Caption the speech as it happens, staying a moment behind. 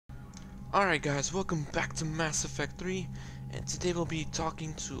Alright guys, welcome back to Mass Effect 3, and today we'll be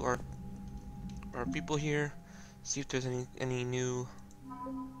talking to our people here, see if there's anything new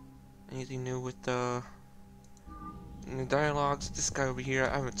with the new dialogues. This guy over here,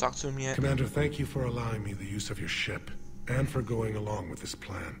 I haven't talked to him yet. Commander, thank you for allowing me the use of your ship, and for going along with this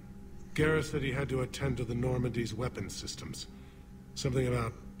plan. Garrus said he had to attend to the Normandy's weapons systems. Something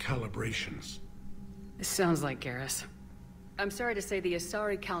about calibrations. This sounds like Garrus. I'm sorry to say the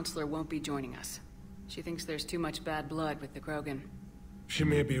Asari Counselor won't be joining us. She thinks there's too much bad blood with the Krogan. She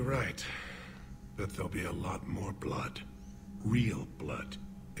may be right, but there'll be a lot more blood. Real blood,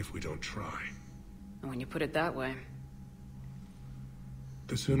 if we don't try. And when you put it that way...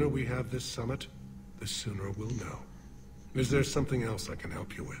 The sooner we have this summit, the sooner we'll know. Is there something else I can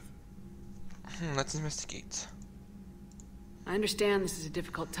help you with? Let's investigate. I understand this is a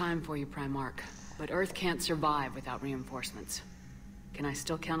difficult time for you, Primarch, but Earth can't survive without reinforcements. Can I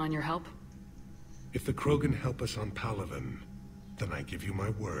still count on your help? If the Krogan help us on Palaven, then I give you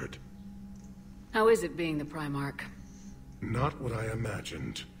my word. How is it being the Primarch? Not what I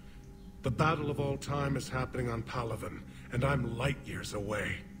imagined. The battle of all time is happening on Palaven, and I'm light years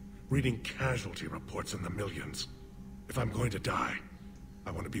away, reading casualty reports in the millions. If I'm going to die,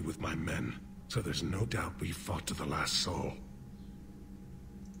 I want to be with my men, so there's no doubt we fought to the last soul.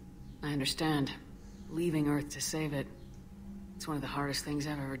 I understand. Leaving Earth to save it. It's one of the hardest things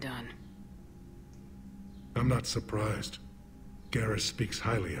I've ever done. I'm not surprised. Garrus speaks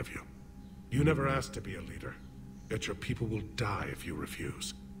highly of you. You never asked to be a leader, yet your people will die if you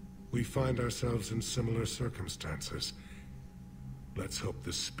refuse. We find ourselves in similar circumstances. Let's hope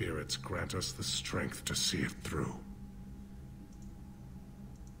the spirits grant us the strength to see it through.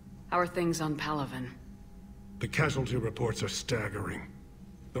 How are things on Palaven? The casualty reports are staggering.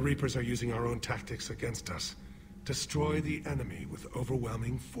 The Reapers are using our own tactics against us. Destroy the enemy with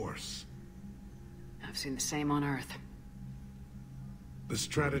overwhelming force. I've seen the same on Earth. The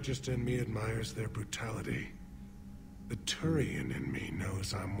strategist in me admires their brutality. The Turian in me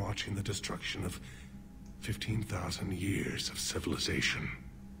knows I'm watching the destruction of 15,000 years of civilization.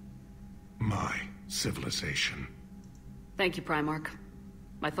 My civilization. Thank you, Primarch.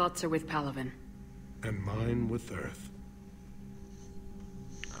 My thoughts are with Palaven. And mine with Earth.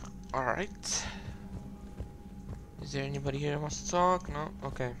 Alright. Is there anybody here that wants to talk? No?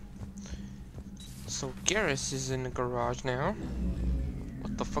 Okay. So Garrus is in the garage now.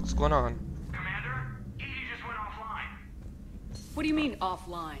 What the fuck's going on? Commander, EDI just went offline. What do you mean,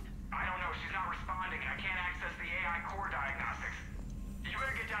 offline? I don't know, she's not responding. I can't access the AI core diagnostics. You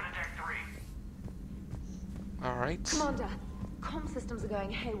better get down to Deck 3. Alright. Commander, comm systems are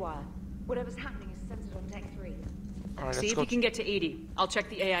going haywire. Whatever's happening is centered on Deck 3. Alright, See let's if go you can get to EDI. I'll check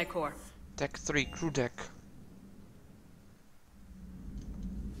the AI core. Deck 3, crew deck.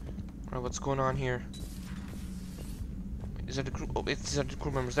 Alright, what's going on here? Is that the crew? Oh, it's the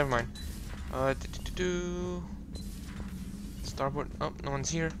crew members, never mind. Starboard. Oh, no one's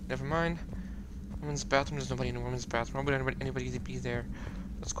here, never mind. Women's bathroom, there's nobody in the women's bathroom. Why would anybody be there?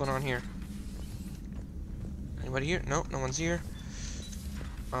 What's going on here? Anybody here? No, no one's here.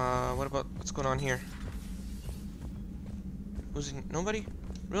 What about, what's going on here? Who's in? Nobody?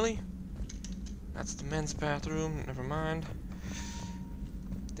 Really? That's the men's bathroom, never mind.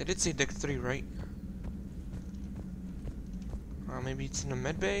 They did say Deck 3, right? Maybe it's in the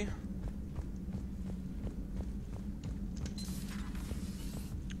med bay?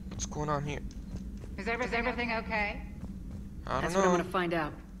 What's going on here? Is everything okay? I don't That's know. what I want to find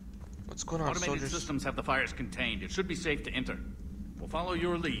out. What's going on, Automated soldiers? systems have the fires contained. It should be safe to enter. We'll follow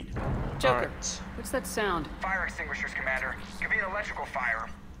your lead. Joker, Alright. what's that sound? Fire extinguishers, Commander. Could be an electrical fire,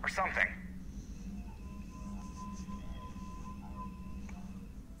 or something.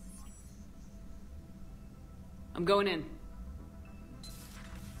 I'm going in.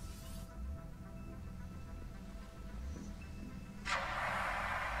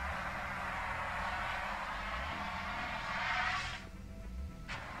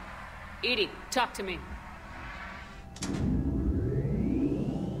 EDI, talk to me.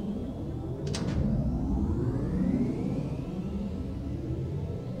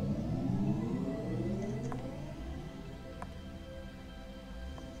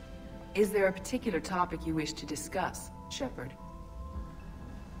 Is there a particular topic you wish to discuss, Shepard?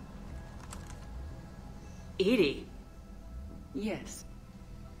 EDI, Yes.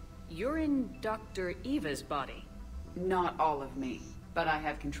 you're in Dr. Eva's body. Not all of me, but I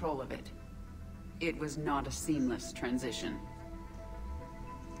have control of it. It was not a seamless transition.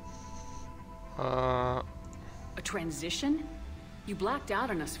 A transition? You blacked out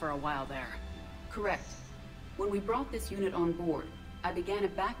on us for a while there. Correct. When we brought this unit on board, I began a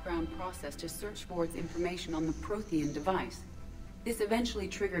background process to search for its information on the Prothean device. This eventually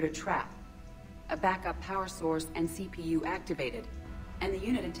triggered a trap. A backup power source and CPU activated, and the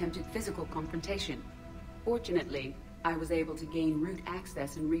unit attempted physical confrontation. Fortunately, I was able to gain root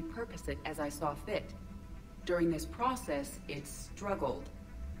access and repurpose it as I saw fit. During this process, it struggled.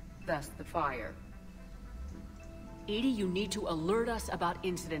 Thus the fire. EDI, you need to alert us about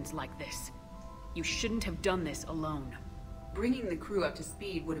incidents like this. You shouldn't have done this alone. Bringing the crew up to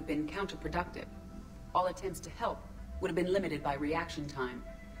speed would have been counterproductive. All attempts to help would have been limited by reaction time.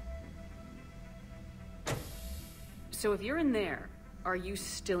 So if you're in there, are you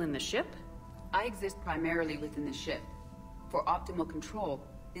still in the ship? I exist primarily within the ship. For optimal control,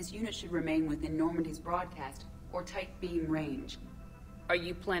 this unit should remain within Normandy's broadcast or tight beam range. Are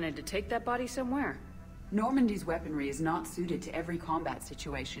you planning to take that body somewhere? Normandy's weaponry is not suited to every combat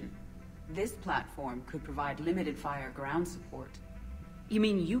situation. This platform could provide limited fire ground support. You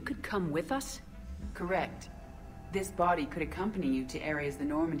mean you could come with us? Correct. This body could accompany you to areas the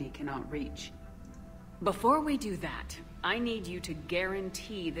Normandy cannot reach. Before we do that, I need you to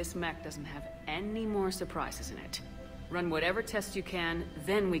guarantee this mech doesn't have any more surprises in it. Run whatever tests you can,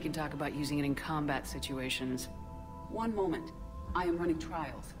 then we can talk about using it in combat situations. One moment. I am running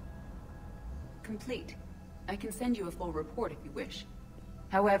trials. Complete. I can send you a full report if you wish.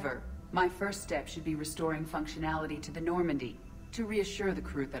 However, my first step should be restoring functionality to the Normandy, to reassure the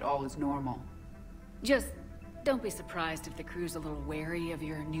crew that all is normal. Just don't be surprised if the crew's a little wary of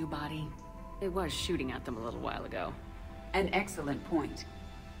your new body. It was shooting at them a little while ago. An excellent point.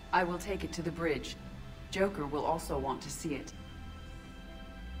 I will take it to the bridge. Joker will also want to see it.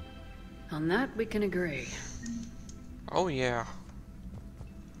 On that, we can agree. Oh yeah.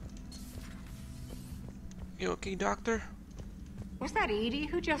 You okay, Doctor? Was that EDI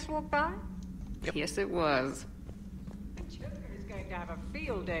who just walked by? Yep. Yes, it was. Joker is going to have a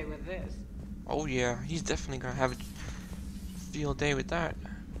field day with this. Oh yeah, he's definitely gonna have a field day with that.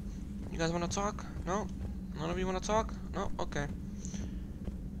 You guys wanna talk? No? None of you wanna talk? No? Okay.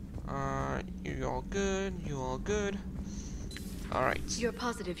 You all good? You all good? Alright. You're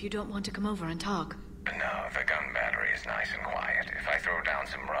positive you don't want to come over and talk? No, the gun battery is nice and quiet. If I throw down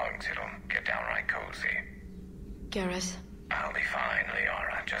some rugs, it'll get downright cozy. Garrus? I'll be fine,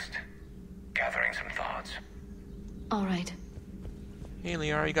 Liara. Just gathering some thoughts. All right. Hey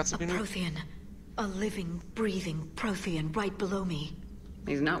Liara, you got A something new? Prothean. A living, breathing Prothean right below me.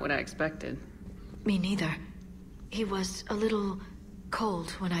 He's not what I expected. Me neither. He was a little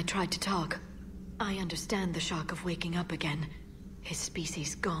cold when I tried to talk. I understand the shock of waking up again. His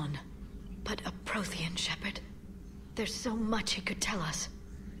species gone. But a Prothean, Shepard. There's so much he could tell us.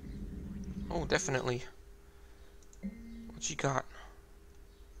 Oh, definitely. What you got?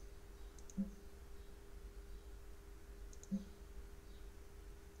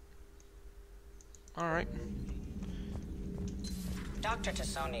 Alright. Dr.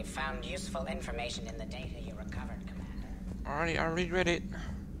 Tassoni found useful information in the data you recovered, Commander. Alrighty, I already read it.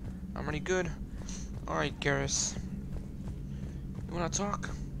 I'm already good. Alright, Garrus. You wanna talk?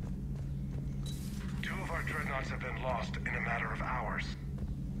 2 of our dreadnoughts have been lost in a matter of hours.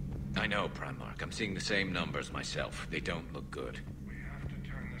 I know, Primarch. I'm seeing the same numbers myself. They don't look good. We have to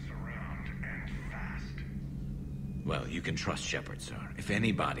turn this around, and fast. Well, you can trust Shepard, sir. If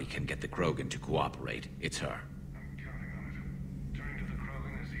anybody can get the Krogan to cooperate, it's her. I'm counting on it. Turning to the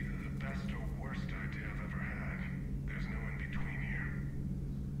Krogan is either the best or worst idea I've ever had. There's no in between here.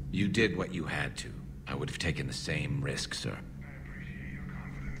 You did what you had to. I would have taken the same risk, sir. I appreciate your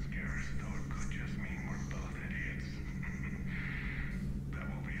confidence, Garrus, though it could just mean we're both idiots. That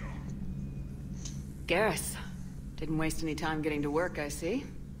will be all. Garrus. Didn't waste any time getting to work, I see.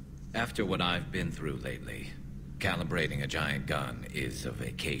 After what I've been through lately, calibrating a giant gun is a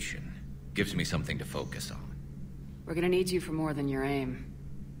vacation. Gives me something to focus on. We're gonna need you for more than your aim.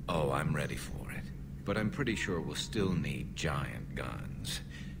 Oh, I'm ready for it. But I'm pretty sure we'll still need giant guns.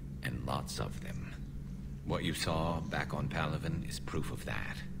 And lots of them. What you saw back on Palaven is proof of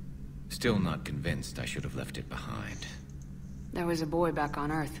that. Still not convinced I should have left it behind. There was a boy back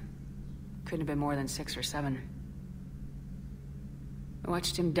on Earth. Couldn't have been more than 6 or 7. I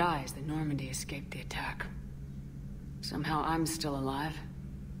watched him die as the Normandy escaped the attack. Somehow I'm still alive.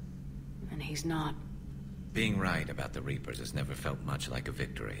 And he's not. Being right about the Reapers has never felt much like a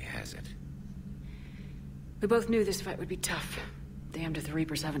victory, has it? We both knew this fight would be tough. Damned if the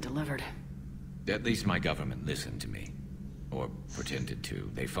Reapers haven't delivered. At least my government listened to me. Or pretended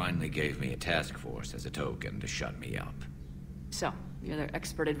to. They finally gave me a task force as a token to shut me up. So, you're their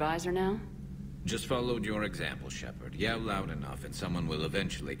expert advisor now? Just followed your example, Shepard. Yell loud enough and someone will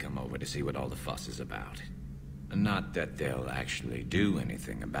eventually come over to see what all the fuss is about. Not that they'll actually do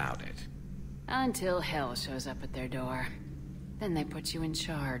anything about it. Until hell shows up at their door. Then they put you in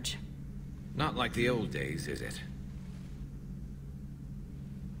charge. Not like the old days, is it?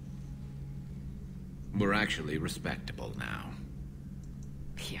 We're actually respectable now.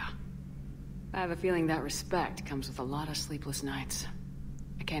 Yeah. I have a feeling that respect comes with a lot of sleepless nights.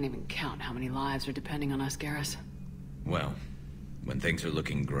 I can't even count how many lives are depending on us, Garrus. Well, when things are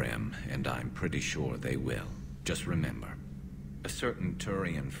looking grim, and I'm pretty sure they will, just remember, a certain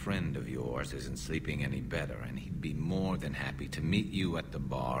Turian friend of yours isn't sleeping any better, and he'd be more than happy to meet you at the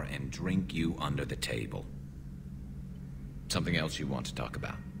bar and drink you under the table. Something else you want to talk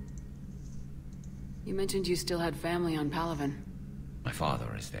about? You mentioned you still had family on Palaven. My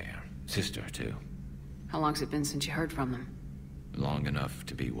father is there. Sister, too. How long's it been since you heard from them? Long enough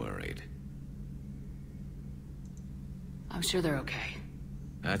to be worried. I'm sure they're okay.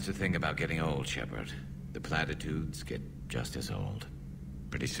 That's the thing about getting old, Shepard. The platitudes get just as old.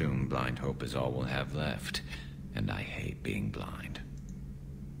 Pretty soon, blind hope is all we'll have left. And I hate being blind.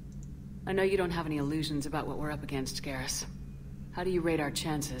 I know you don't have any illusions about what we're up against, Garrus. How do you rate our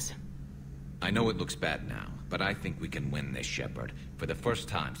chances? I know it looks bad now, but I think we can win this, Shepard. For the first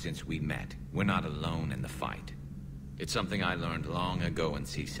time since we met, we're not alone in the fight. It's something I learned long ago in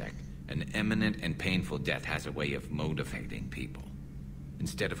C-Sec. An imminent and painful death has a way of motivating people.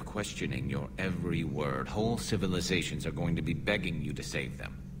 Instead of questioning your every word, whole civilizations are going to be begging you to save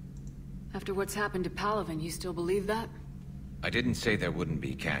them. After what's happened to Palaven, you still believe that? I didn't say there wouldn't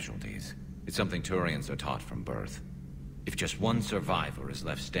be casualties. It's something Turians are taught from birth. If just one survivor is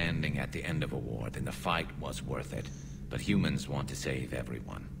left standing at the end of a war, then the fight was worth it. But humans want to save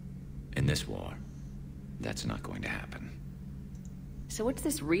everyone. In this war, that's not going to happen. So what's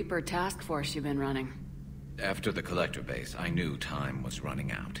this Reaper task force you've been running? After the Collector base, I knew time was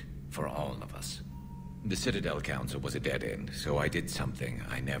running out. For all of us. The Citadel Council was a dead end, so I did something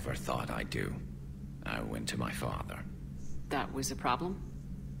I never thought I'd do. I went to my father. That was a problem?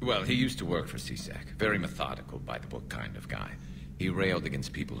 Well, he used to work for C-Sec. Very methodical, by-the-book kind of guy. He railed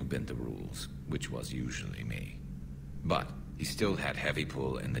against people who bent the rules, which was usually me. But he still had heavy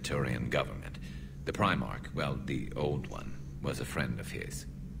pull in the Turian government. The Primarch, well, the old one, was a friend of his.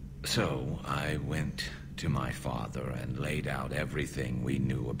 So I went to my father and laid out everything we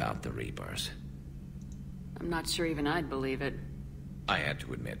knew about the Reapers. I'm not sure even I'd believe it. I had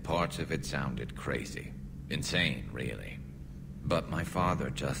to admit, parts of it sounded crazy. Insane, really. But my father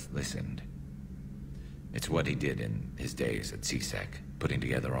just listened. It's what he did in his days at C-Sec, putting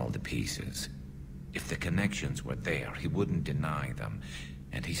together all the pieces. If the connections were there, he wouldn't deny them,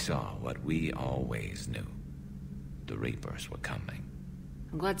 and he saw what we always knew. The Reapers were coming.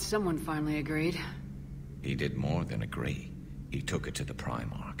 I'm glad someone finally agreed. He did more than agree. He took it to the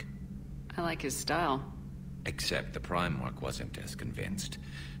Primarch. I like his style. Except the Primarch wasn't as convinced.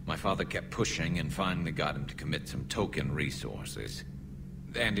 My father kept pushing and finally got him to commit some token resources.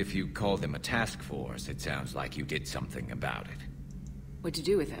 And if you call them a task force, it sounds like you did something about it. What'd you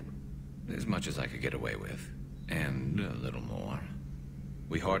do with it? As much as I could get away with. And a little more.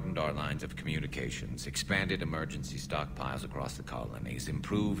 We hardened our lines of communications, expanded emergency stockpiles across the colonies,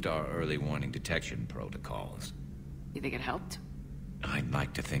 improved our early warning detection protocols. You think it helped? I'd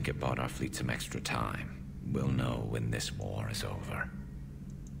like to think it bought our fleet some extra time. We'll know when this war is over.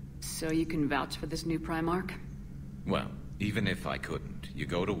 So you can vouch for this new Primarch? Well, even if I couldn't, you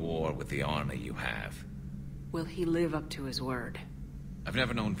go to war with the army you have. Will he live up to his word? I've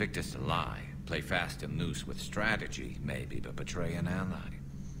never known Victus to lie. Play fast and loose with strategy, maybe, but betray an ally.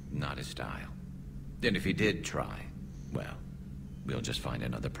 Not his style. And if he did try, well, we'll just find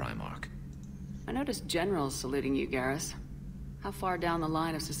another Primarch. I noticed generals saluting you, Garrus. How far down the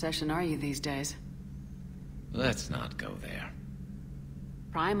line of secession are you these days? Let's not go there.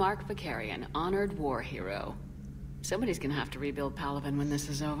 Primarch Vakarian, honored war hero. Somebody's gonna have to rebuild Palaven when this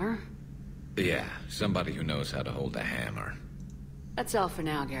is over. Yeah, somebody who knows how to hold a hammer. That's all for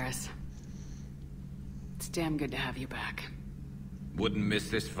now, Garrus. It's damn good to have you back. Wouldn't miss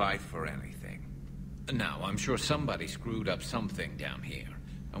this fight for anything. Now, I'm sure somebody screwed up something down here.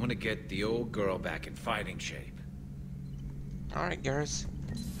 I want to get the old girl back in fighting shape. Alright, Garrus.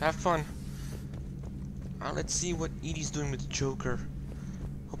 Have fun. Let's see what Edie's doing with the Joker.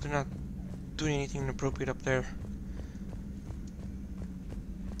 Hope they're not doing anything inappropriate up there.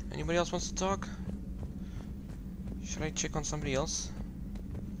 Anybody else wants to talk? Should I check on somebody else?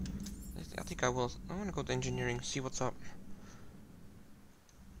 I think I will. I want to go to engineering, see what's up.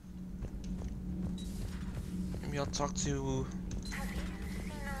 Maybe I'll talk to... Have you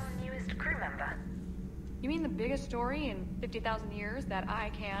seen our newest crew member? You mean the biggest story in 50,000 years that I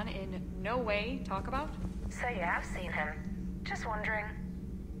can in no way talk about? So you have seen him. Just wondering.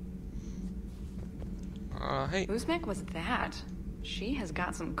 Hey. Whose mech was that? She has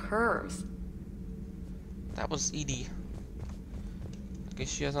got some curves. That was Edie. I guess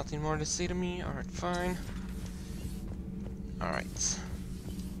she has nothing more to say to me. Alright, fine. Alright.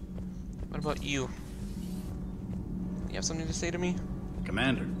 What about you? You have something to say to me?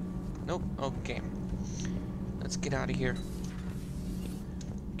 Commander. Nope. Okay. Let's get out of here.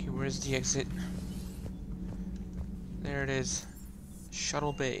 Okay, where's the exit? There it is.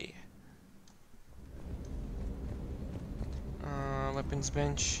 Shuttle Bay. Weapons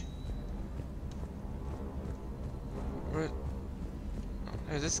bench. Where? Oh,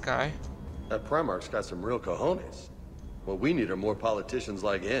 there's this guy. That Primarch's got some real cojones. What we need are more politicians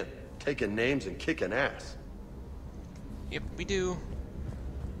like him, taking names and kicking ass. Yep, we do.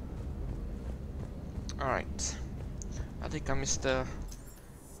 Alright. I think I missed the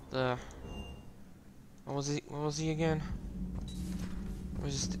what was he again?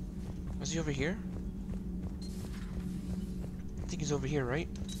 Was he over here? I think he's over here, right?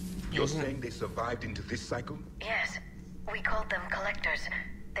 You're saying they survived into this cycle? Yes. We called them Collectors.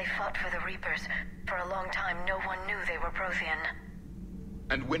 They fought for the Reapers. For a long time, no one knew they were Prothean.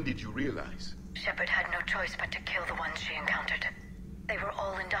 And when did you realize? Shepard had no choice but to kill the ones she encountered. They were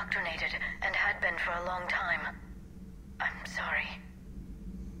all indoctrinated, and had been for a long time. I'm sorry.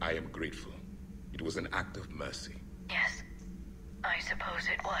 I am grateful. It was an act of mercy. Yes. I suppose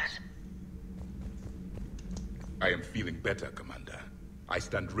it was. I am feeling better, Commander. I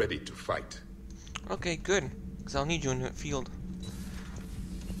stand ready to fight. Okay, good. Because I'll need you in the field.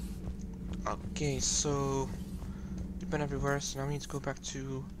 Okay, so you've been everywhere, so now we need to go back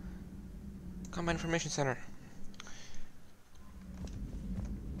to Combat Information Center.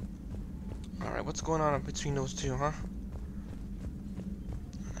 Alright, what's going on between those two, huh?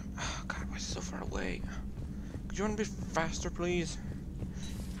 Oh god, why is it so far away? Could you run a bit faster, please?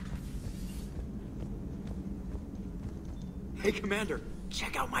 Hey, Commander,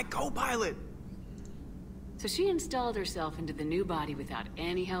 check out my co-pilot! So she installed herself into the new body without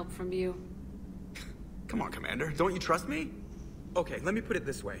any help from you? Come on, Commander, don't you trust me? Okay, let me put it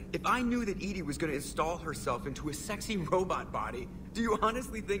this way. If I knew that Edie was gonna install herself into a sexy robot body, do you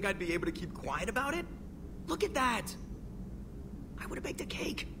honestly think I'd be able to keep quiet about it? Look at that! I would've baked a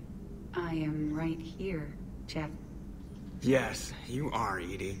cake. I am right here, Jeff. Yes, you are,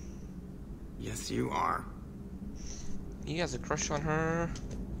 Edie. Yes, you are. He has a crush on her.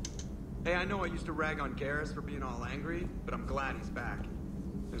 Hey, I know I used to rag on Garrus for being all angry, but I'm glad he's back.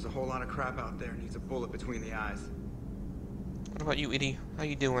 There's a whole lot of crap out there needs a bullet between the eyes. What about you, Edie? How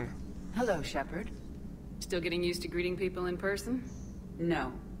you doing? Hello, Shepard. Still getting used to greeting people in person?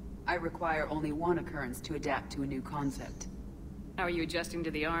 No. I require only one occurrence to adapt to a new concept. How are you adjusting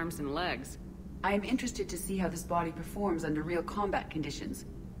to the arms and legs? I am interested to see how this body performs under real combat conditions.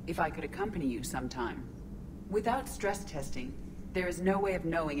 If I could accompany you sometime. Without stress testing, there is no way of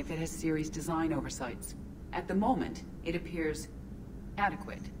knowing if it has serious design oversights. At the moment, it appears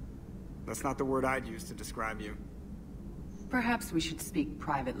adequate. That's not the word I'd use to describe you. Perhaps we should speak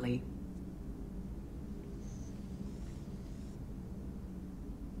privately.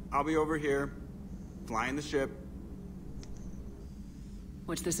 I'll be over here, flying the ship.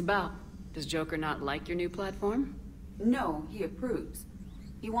 What's this about? Does Joker not like your new platform? No, he approves.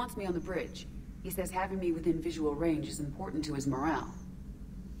 He wants me on the bridge. He says having me within visual range is important to his morale.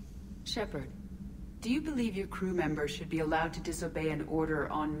 Shepard, do you believe your crew members should be allowed to disobey an order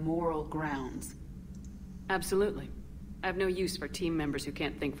on moral grounds? Absolutely. I have no use for team members who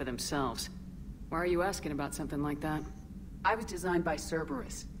can't think for themselves. Why are you asking about something like that? I was designed by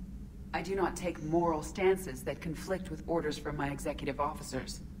Cerberus. I do not take moral stances that conflict with orders from my executive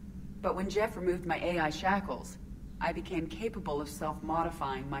officers. But when Jeff removed my AI shackles, I became capable of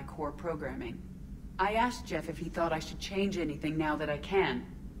self-modifying my core programming. I asked Jeff if he thought I should change anything now that I can.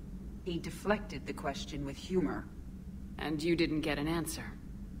 He deflected the question with humor. And you didn't get an answer?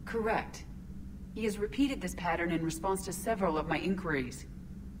 Correct. He has repeated this pattern in response to several of my inquiries.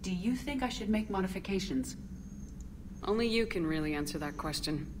 Do you think I should make modifications? Only you can really answer that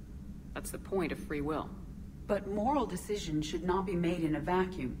question. That's the point of free will. But moral decisions should not be made in a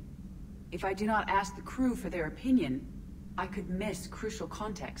vacuum. If I do not ask the crew for their opinion, I could miss crucial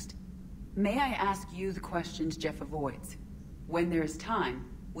context. May I ask you the questions Jeff avoids? When there is time,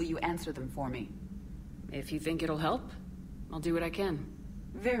 will you answer them for me? If you think it'll help, I'll do what I can.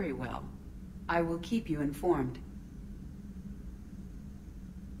 Very well. I will keep you informed.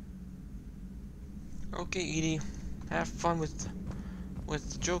 Okay, Edie. Have fun with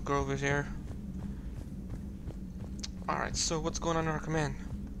the Joker over there. Alright, so what's going on in our command?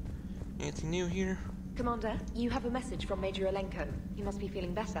 Anything new here? Commander, you have a message from Major Alenko. He must be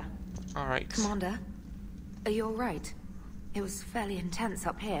feeling better. Alright. Commander, are you alright? It was fairly intense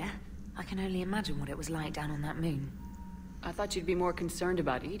up here. I can only imagine what it was like down on that moon. I thought you'd be more concerned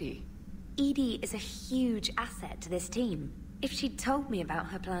about EDI. EDI is a huge asset to this team. If she'd told me about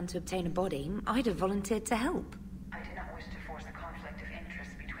her plan to obtain a body, I'd have volunteered to help. I do not wish to force a conflict of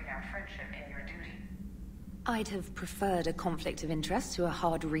interest between our friendship and your duty. I'd have preferred a conflict of interest to a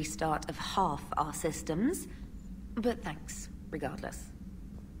hard restart of half our systems. But thanks, regardless.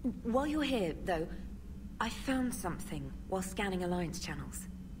 While you're here, though, I found something while scanning Alliance channels.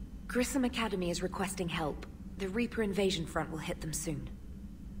 Grissom Academy is requesting help. The Reaper invasion front will hit them soon.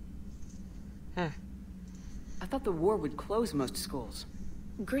 I thought the war would close most schools.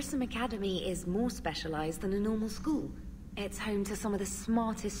 Grissom Academy is more specialized than a normal school. It's home to some of the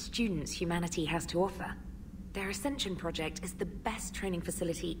smartest students humanity has to offer. Their Ascension project is the best training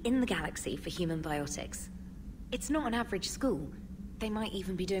facility in the galaxy for human biotics. It's not an average school. They might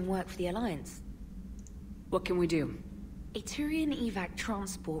even be doing work for the Alliance. What can we do? A Turian evac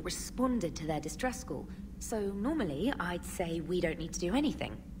transport responded to their distress call, so normally I'd say we don't need to do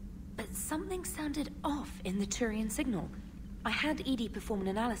anything. But something sounded off in the Turian signal. I had EDI perform an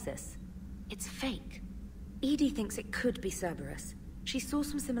analysis. It's fake. EDI thinks it could be Cerberus. She saw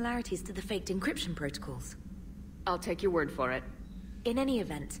some similarities to the faked encryption protocols. I'll take your word for it. In any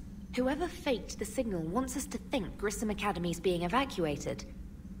event, whoever faked the signal wants us to think Grissom Academy's being evacuated.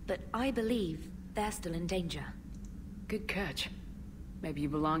 But I believe they're still in danger. Good catch. Maybe you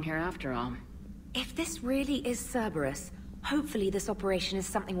belong here after all. If this really is Cerberus, hopefully this operation is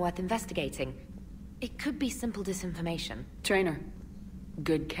something worth investigating. It could be simple disinformation. Trainer,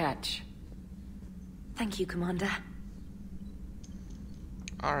 good catch. Thank you, Commander.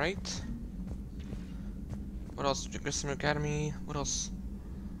 Alright. What else? Grissom Academy. What else?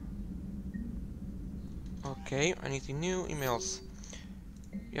 Okay, anything new? Emails.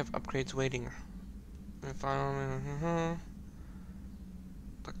 You have upgrades waiting.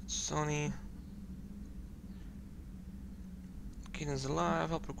 Sony. Caden's alive.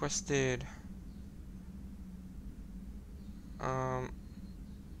 Help requested. I'm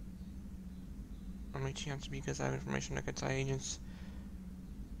reaching out to you because I have information that could tie agents.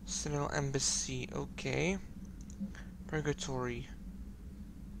 Citadel Embassy. Okay. Purgatory.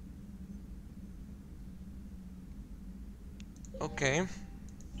 Okay.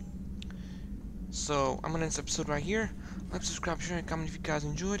 So, I'm gonna end this episode right here. Like, subscribe, share, and comment if you guys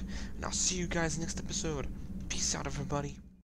enjoyed. And I'll see you guys next episode. Peace out, everybody.